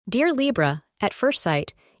Dear Libra, at first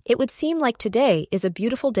sight, it would seem like today is a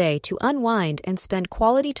beautiful day to unwind and spend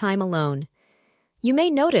quality time alone. You may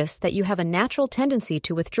notice that you have a natural tendency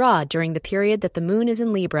to withdraw during the period that the moon is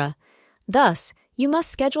in Libra. Thus, you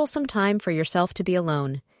must schedule some time for yourself to be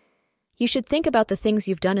alone. You should think about the things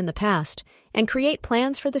you've done in the past and create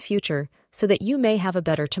plans for the future so that you may have a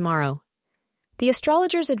better tomorrow. The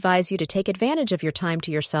astrologers advise you to take advantage of your time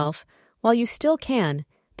to yourself while you still can,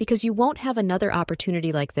 because you won't have another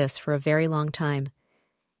opportunity like this for a very long time.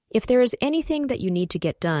 If there is anything that you need to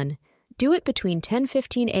get done, do it between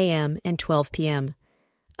 10:15 a.m. and 12 p.m.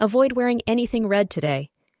 Avoid wearing anything red today.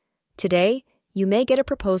 Today, you may get a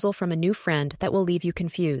proposal from a new friend that will leave you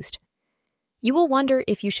confused. You will wonder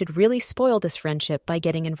if you should really spoil this friendship by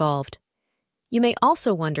getting involved. You may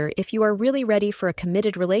also wonder if you are really ready for a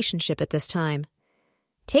committed relationship at this time.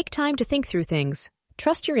 Take time to think through things.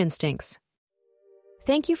 Trust your instincts.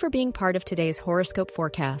 Thank you for being part of today's horoscope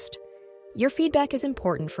forecast. Your feedback is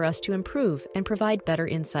important for us to improve and provide better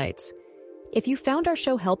insights. If you found our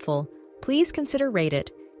show helpful, please consider rate it.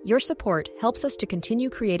 Your support helps us to continue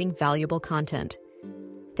creating valuable content.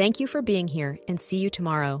 Thank you for being here, and see you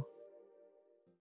tomorrow.